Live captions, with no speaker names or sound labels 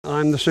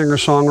I'm the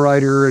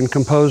singer-songwriter and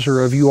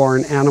composer of You Are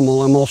an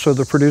Animal. I'm also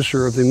the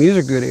producer of the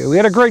music video. We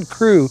had a great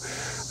crew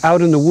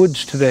out in the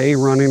woods today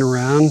running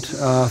around.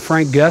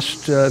 Frank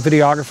Guest,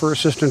 videographer,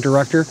 assistant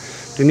director.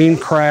 Deneen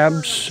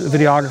Krabs,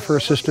 videographer,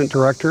 assistant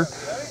director.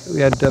 We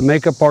had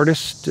makeup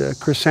artist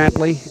Chris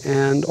Santley,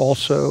 and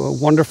also a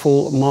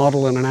wonderful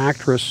model and an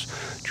actress,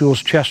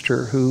 Jules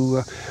Chester,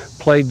 who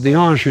played the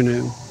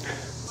ingenue.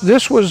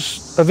 This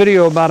was a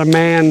video about a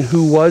man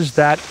who was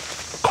that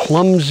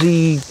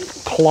clumsy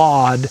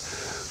clod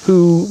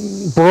who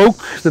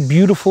broke the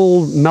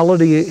beautiful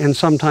melody and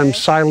sometimes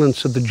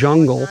silence of the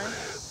jungle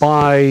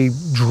by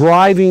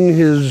driving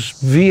his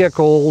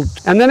vehicle,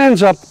 and then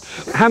ends up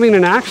having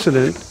an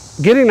accident,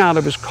 getting out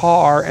of his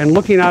car and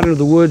looking out into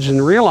the woods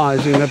and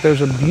realizing that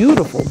there's a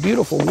beautiful,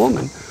 beautiful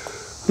woman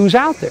who's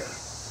out there.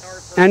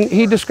 And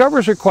he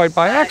discovers her quite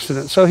by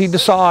accident, so he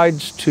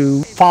decides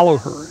to follow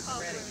her.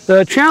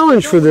 The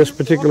challenge for this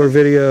particular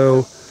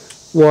video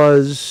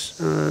was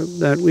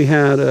that we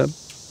had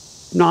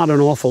not an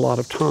awful lot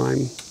of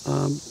time.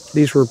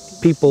 These were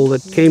people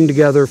that came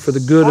together for the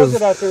good of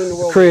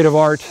the creative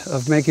art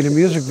of making a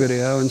music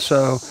video, and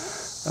so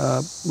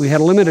we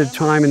had a limited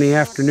time in the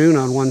afternoon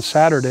on one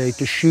Saturday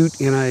to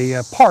shoot in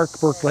a park,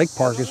 Burke Lake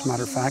Park as a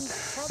matter of fact,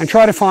 and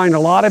try to find a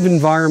lot of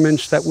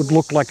environments that would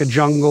look like a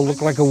jungle,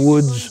 look like a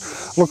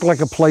woods, look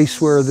like a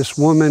place where this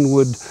woman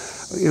would,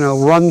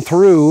 run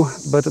through,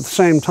 but at the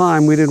same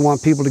time we didn't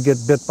want people to get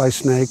bit by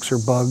snakes or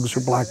bugs or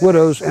black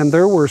widows, and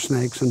there were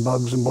snakes and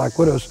bugs and black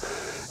widows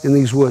in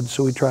these woods,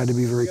 so we tried to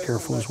be very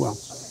careful as well.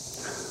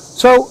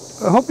 So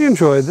I hope you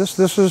enjoyed this.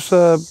 This is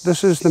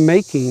the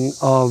making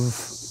of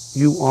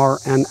You Are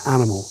an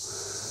Animal.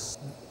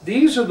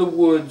 These are the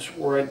woods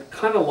where I'd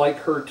kind of like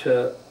her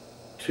to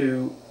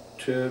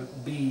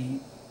be,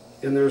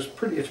 and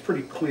it's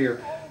pretty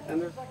clear.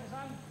 And there's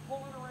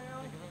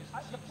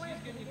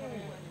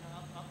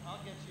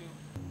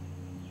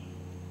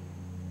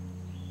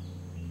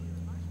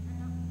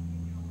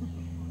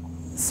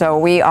So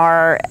we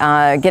are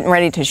getting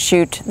ready to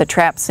shoot the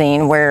trap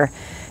scene where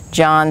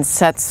John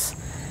sets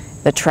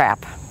the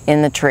trap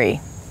in the tree.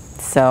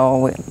 So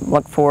we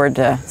look forward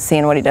to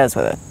seeing what he does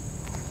with it.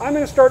 I'm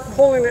going to start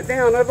pulling it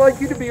down. I'd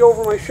like you to be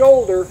over my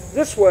shoulder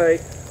this way,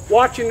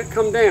 watching it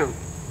come down.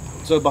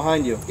 So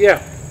behind you?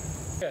 Yeah.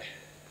 Okay.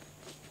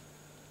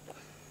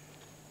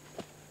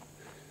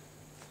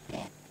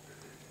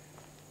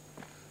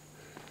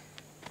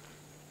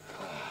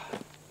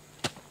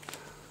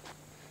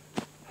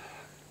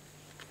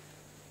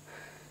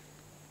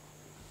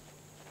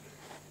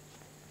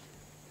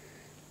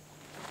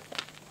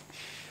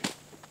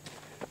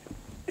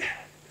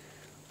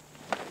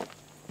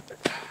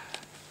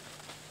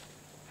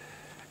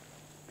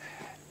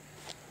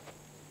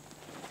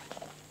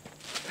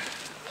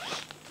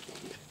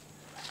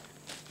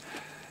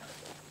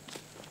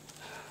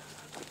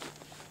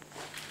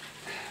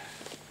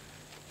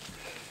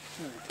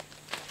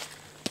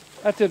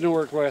 That didn't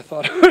work the way I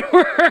thought it would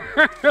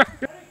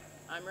work.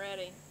 I'm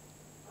ready.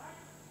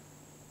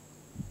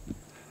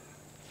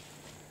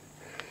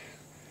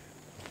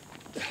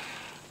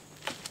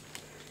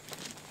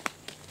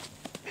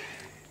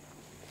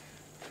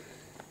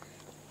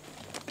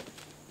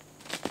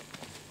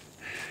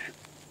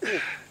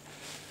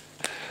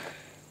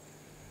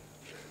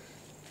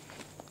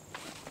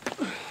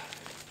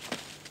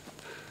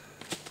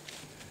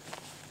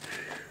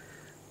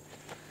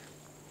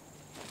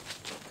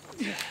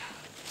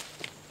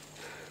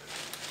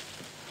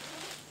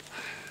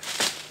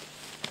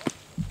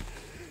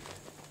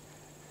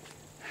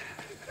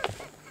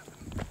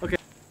 Okay.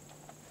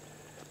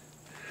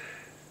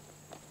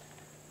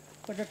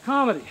 Like a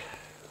comedy.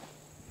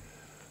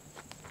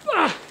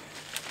 Ah!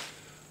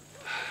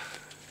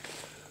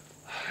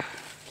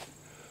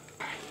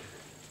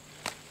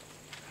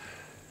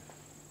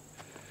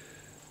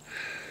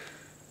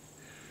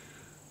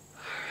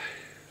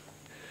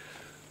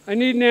 I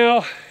need now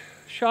a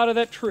shot of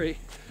that tree.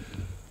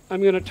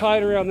 I'm going to tie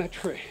it around that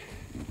tree.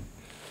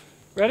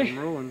 Ready? I'm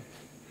rolling.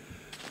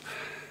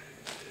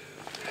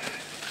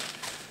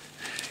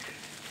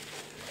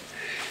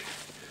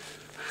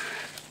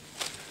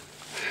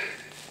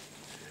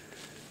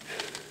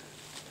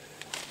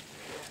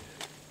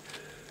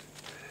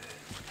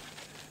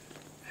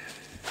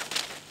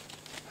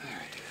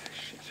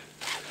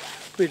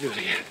 Let me do it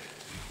again.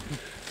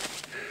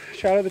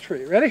 Shot of the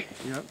tree. Ready?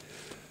 Yep.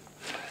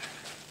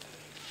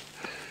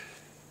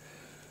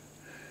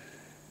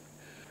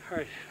 All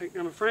right,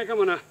 Frank, I'm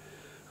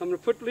gonna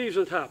put leaves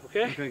on top.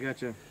 Okay? Okay,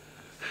 gotcha.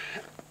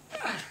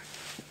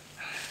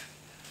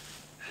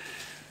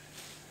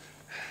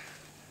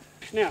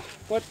 Now,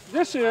 what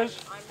this is?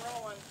 I'm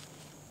rolling.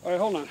 All right,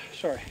 hold on.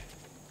 Sorry.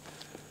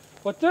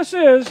 What this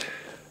is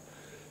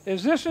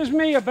this is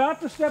me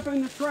about to step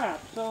in the trap.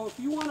 So if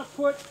you want to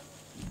put.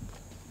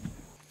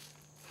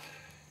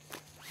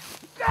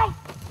 Go!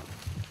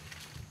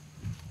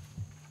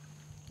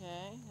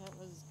 Okay, that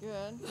was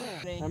good.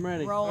 I'm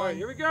ready. Rolling. All right,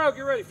 here we go.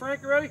 Get ready.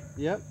 Frank, you ready?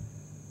 Yep.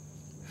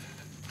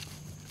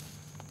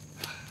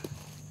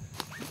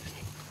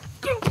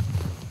 Go!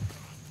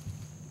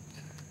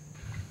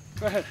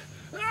 Go ahead.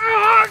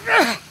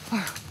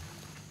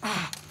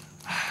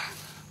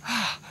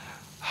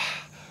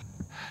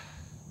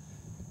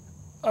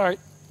 All right,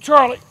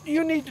 Charlie,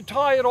 you need to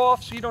tie it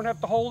off so you don't have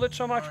to hold it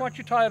so much. Why don't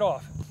you tie it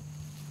off?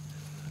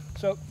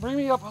 So bring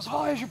me up as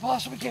high as you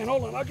possibly can.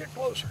 Hold on, I'll get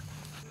closer.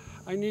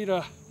 I need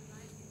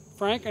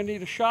Frank, I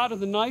need a shot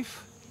of the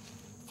knife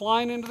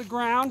flying into the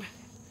ground.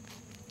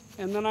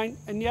 And then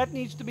that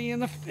needs to be in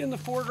the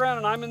foreground,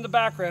 and I'm in the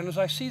background as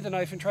I see the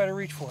knife and try to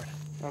reach for it.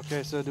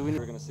 Okay, so do we?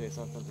 We're gonna say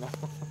something now.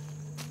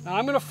 Now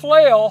I'm gonna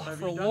flail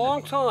for a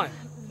long time.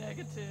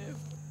 Negative.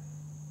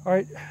 All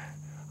right,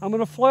 I'm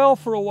gonna flail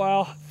for a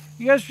while.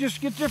 You guys just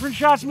get different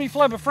shots of me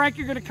flailing, but Frank,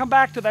 you're gonna come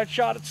back to that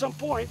shot at some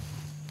point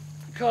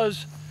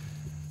because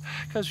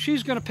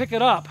she's gonna pick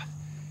it up,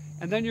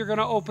 and then you're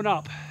gonna open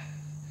up.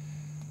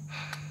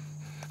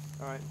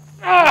 All right.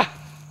 Ah!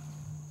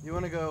 You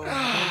want to go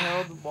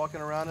handheld,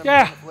 walking around him,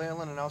 Yeah.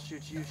 flailing, and I'll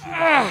shoot you.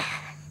 Okay.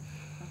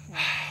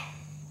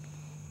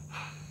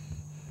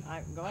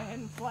 Go ahead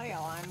and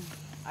flail.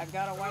 I've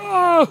got a white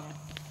Oh. on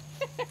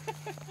you.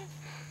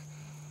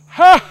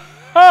 Ha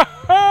ha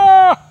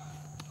ha!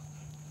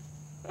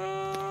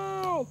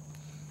 Oh.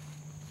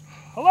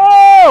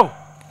 Hello!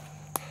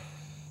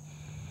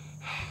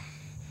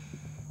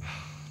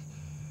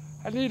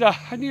 I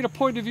need a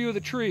point of view of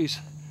the trees.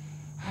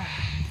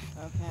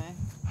 Okay.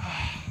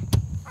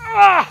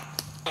 Ah!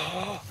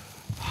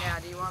 Now,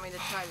 do you want me to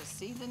try to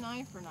see the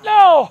knife or not?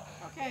 No!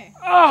 Okay.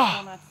 Ah!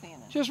 I'm not seeing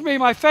it. Just me,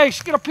 my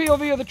face. Get a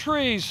POV of the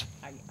trees.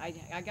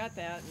 I got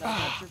that, and that's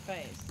not your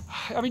face.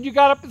 I mean, you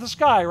got up to the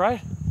sky,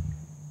 right?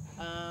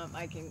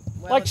 I can.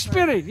 Well, Like it's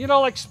spinning, you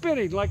know, like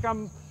spinning. Like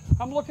I'm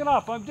looking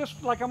up. I'm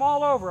just like I'm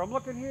all over. I'm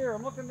looking here.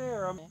 I'm looking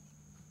there.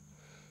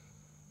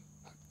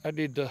 I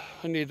need to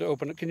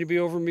open it. Can you be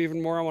over me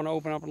even more? I want to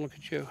open up and look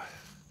at you.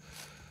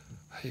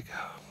 There you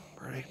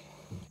go. Ready?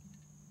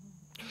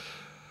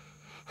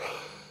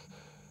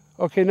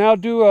 Okay, now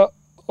do a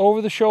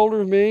over the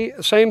shoulder of me.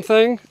 Same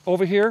thing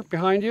over here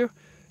behind you,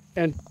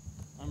 and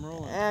I'm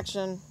rolling.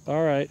 Action.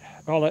 all right.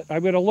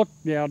 I'm going to look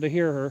now to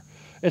hear her.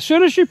 As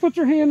soon as she puts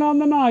her hand on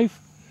the knife,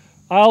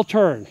 I'll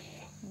turn.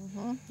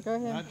 Go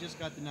ahead. I've just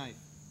got the knife,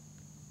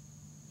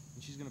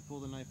 and she's gonna pull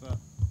the knife up.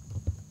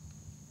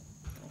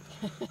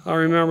 I'll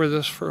remember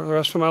this for the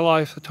rest of my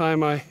life. The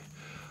time I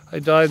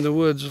died in the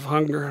woods of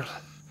hunger.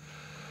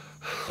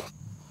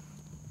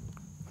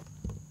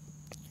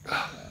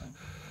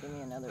 Give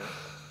me another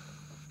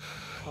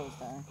pose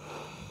there.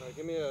 All right,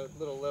 give me a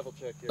little level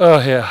check here. Oh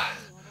yeah.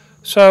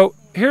 So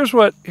here's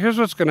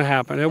what's going to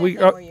happen. And Where you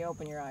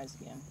open your eyes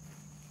again.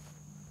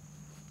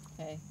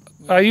 Okay.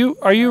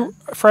 are you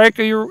Frank?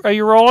 Are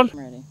you rolling? I'm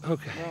ready.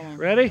 Okay. Rolling.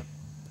 Ready?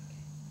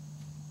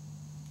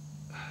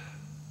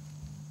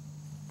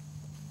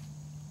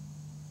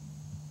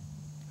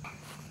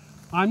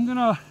 I'm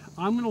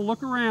gonna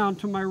look around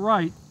to my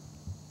right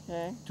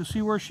Okay. to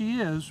see where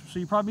she is. So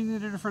you probably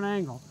need a different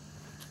angle.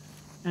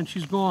 And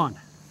she's gone.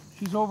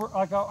 She's over.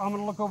 I'm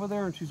gonna look over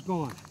there, and she's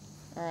gone.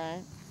 All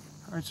right.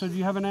 All right. So do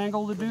you have an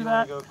angle to do you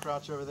that? want to go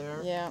crouch over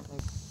there? Yeah.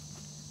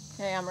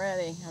 Okay, I'm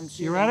ready. I'm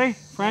shooting. You ready,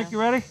 Frank? Yeah. You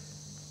ready?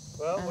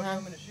 Well, what do you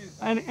want me to shoot?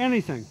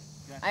 Anything.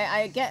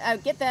 I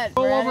get that.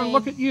 Go ready. over and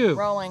look at you.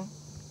 Rolling.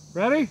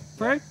 Ready,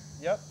 Frank?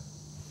 Yep.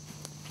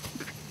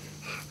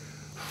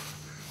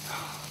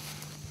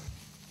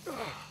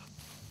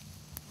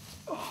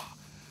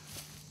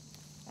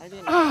 I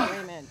didn't. Wait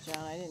a minute,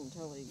 John. I didn't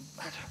totally.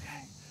 That's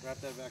okay.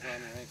 Wrap that back around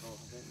your ankle.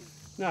 Don't you?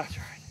 No, that's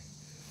all right.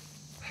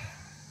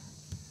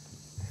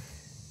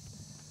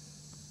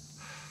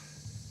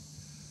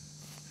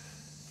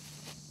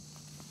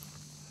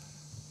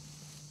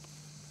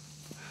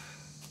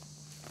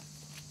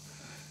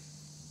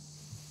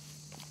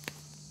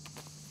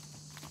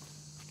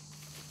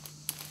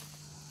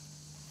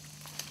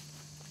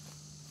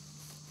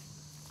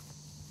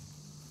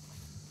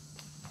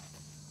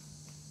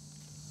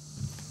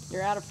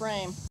 You're out of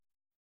frame.